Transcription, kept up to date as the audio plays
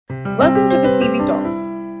Welcome to the CV Talks.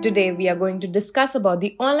 Today we are going to discuss about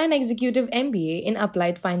the online executive MBA in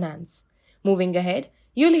applied finance. Moving ahead,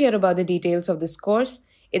 you'll hear about the details of this course,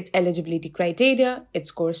 its eligibility criteria, its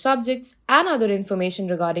core subjects, and other information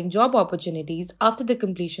regarding job opportunities after the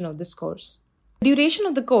completion of this course. The duration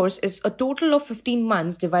of the course is a total of 15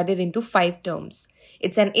 months divided into 5 terms.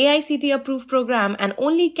 It's an AICTE approved program and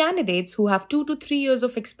only candidates who have 2 to 3 years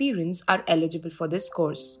of experience are eligible for this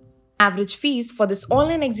course. Average fees for this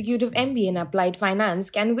online executive MBA in applied finance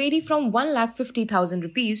can vary from 1,50,000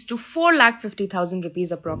 rupees to 4,50,000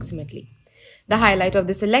 rupees approximately. The highlight of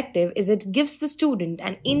this elective is it gives the student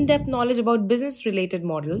an in-depth knowledge about business-related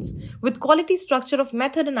models with quality structure of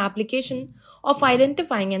method and application of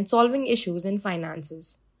identifying and solving issues in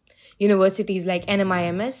finances. Universities like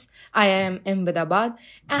NMIMS, IIM Ahmedabad,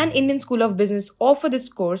 and Indian School of Business offer this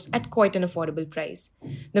course at quite an affordable price.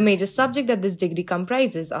 The major subjects that this degree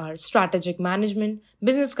comprises are strategic management,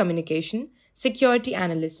 business communication, security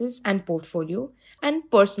analysis and portfolio, and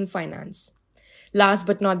personal finance. Last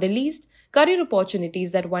but not the least, career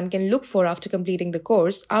opportunities that one can look for after completing the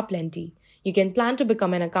course are plenty. You can plan to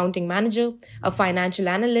become an accounting manager, a financial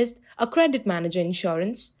analyst, a credit manager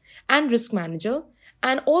insurance, and risk manager,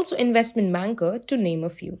 and also investment banker, to name a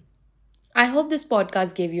few. I hope this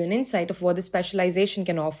podcast gave you an insight of what this specialization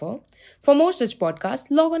can offer. For more such podcasts,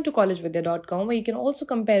 log on to collegevidya.com where you can also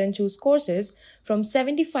compare and choose courses from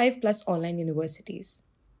 75 plus online universities.